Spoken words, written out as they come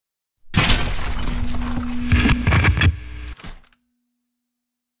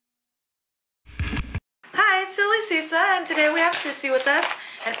Cece, and today we have Sissy with us,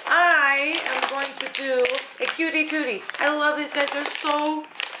 and I am going to do a cutie tootie. I love these guys. They're so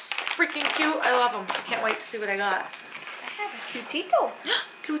freaking cute. I love them. I can't wait to see what I got. I have a cutito.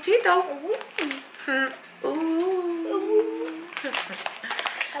 Cutito. Ooh. Ooh.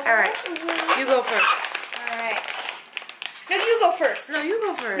 Alright, you go first. Alright. No, you go first. No, you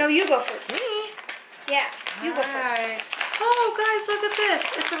go first. No, you go first. Me? Yeah, you go first. Oh, guys, look at this.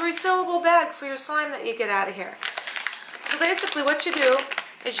 It's a resealable bag for your slime that you get out of here. So basically what you do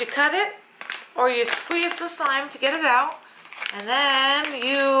is you cut it or you squeeze the slime to get it out, and then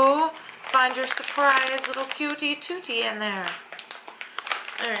you find your surprise little cutie tootie in there.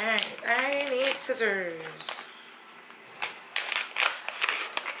 Alright, I need scissors.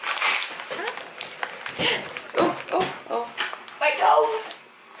 Oh. My toes!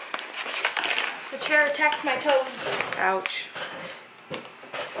 The chair attacked my toes. Ouch.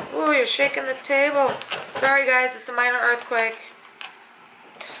 Ooh, you're shaking the table. Sorry guys, it's a minor earthquake.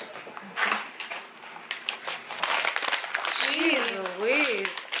 Jeez Louise.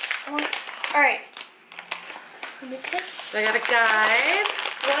 Alright. So I got a guide.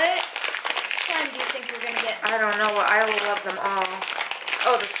 What slime do you think you're going to get? I don't know. I love them all.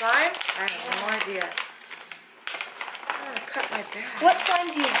 Oh, the slime? I have no idea. I'm going to cut my bag. What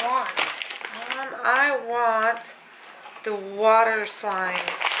slime do you want? I want the water slime.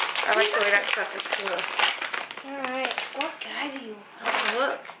 I like the way that stuff is cool. Alright. What guy do you want? Oh,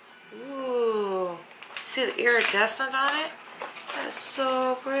 look. Ooh. See the iridescent on it? That is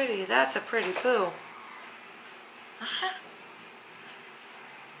so pretty. That's a pretty poo.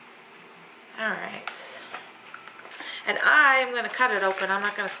 Alright. And I'm going to cut it open. I'm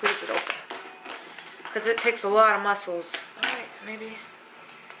not going to squeeze it open. Because it takes a lot of muscles. Alright, maybe.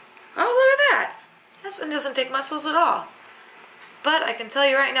 Oh, look at that. This one doesn't take muscles at all. But I can tell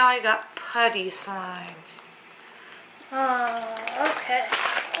you right now I got putty slime. Okay.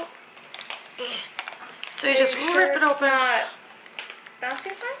 So you just rip it open. Not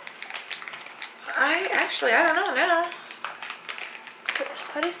bouncy slime? I don't know now. So there's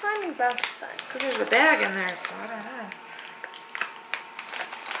putty slime and bouncy slime. Because there's a bag in there, so I don't know.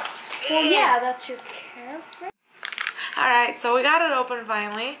 Well, yeah, that's your camera. Alright, so we got it open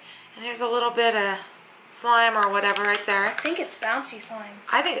finally. And here's a little bit of slime or whatever right there. I think it's bouncy slime.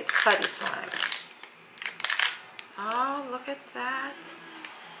 I think it's putty slime. Oh, look at that.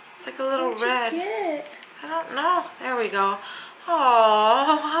 It's like a little red. What'd you get? I don't know. There we go.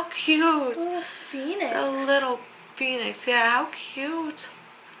 Oh, how cute. It's a little phoenix. It's a little phoenix. Yeah, how cute.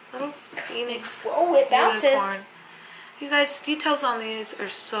 Little phoenix. Whoa, it bounces. Unicorn. You guys, details on these are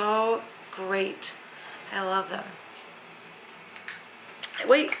so great. I love them.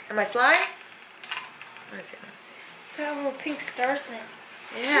 Wait, am I slime? Let me see. It's got little pink stars in it.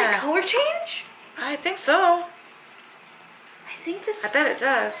 Yeah. Does it color change? I think so. I think that's... I bet it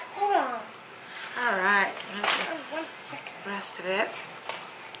does. Hold on. Alright. One second. The rest of it.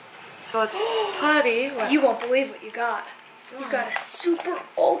 So it's putty. What? You won't believe what you got. You got a super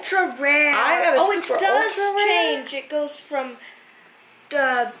ultra rare. I got a super it does ultra rare? change. It goes from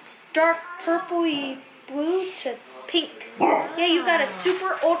dark purpley blue to pink. Yeah, you got a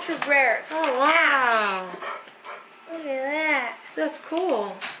super ultra rare. Oh, wow. Look at that. That's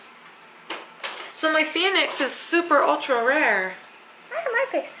cool. So my phoenix is super ultra rare. Right on my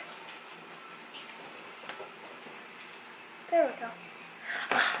face. There we go.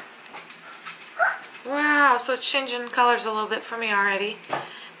 Wow, so it's changing colors a little bit for me already.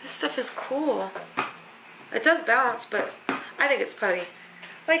 This stuff is cool. It does bounce, but I think it's putty.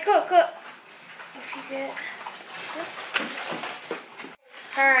 Wait, look. If you get this.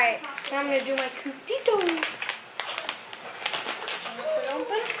 Alright, now I'm going to do my cutito.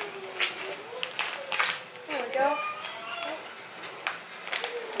 Open. There we go.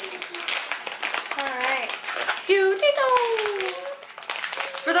 Alright. Cutito!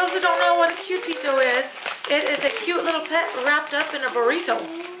 For those who don't know what a cutito is, it is a cute little pet wrapped up in a burrito.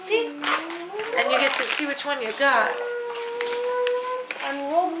 See? And you get to see which one you got.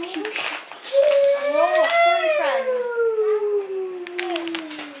 Unroll cutie. Unroll a furry friend.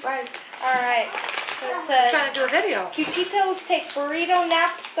 Alright. So it says, I'm trying to do a video. Cutitos take burrito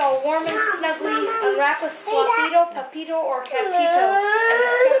naps so warm and snuggly. Unwrap a slopito, papito, or catito. And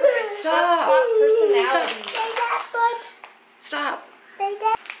discover its hotspot personality. Stop.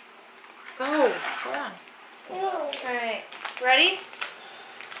 Go on. Alright. Ready?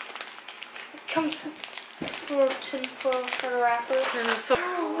 It comes for the wrapper. And so,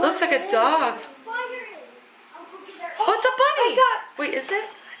 looks like a dog. Oh, it's a bunny! Wait, is it?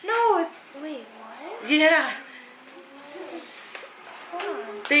 No, wait, what? Yeah. Hold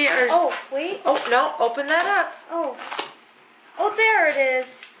on. They are. Oh, wait. Oh no! Open that up. Oh. Oh, there it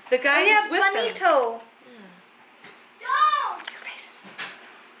is. The guy We is have with them. Bonito. No! Your face.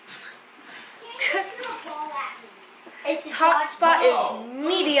 It's Hot spot is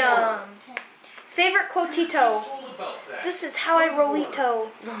medium. Favorite cutito. This is how I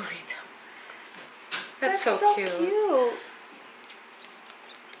rollito. Rolito. That's so cute.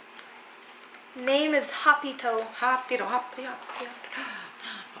 Name is Hoppito. Hoppity, hoppity, hoppity,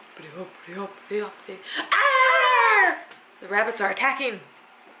 hoppity, hoppity, hoppity, hoppity. Ah! The rabbits are attacking.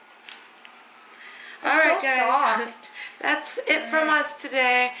 All They're right, so guys. soft. That's it from us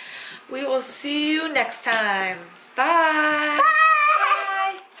today. We will see you next time. Bye. Bye!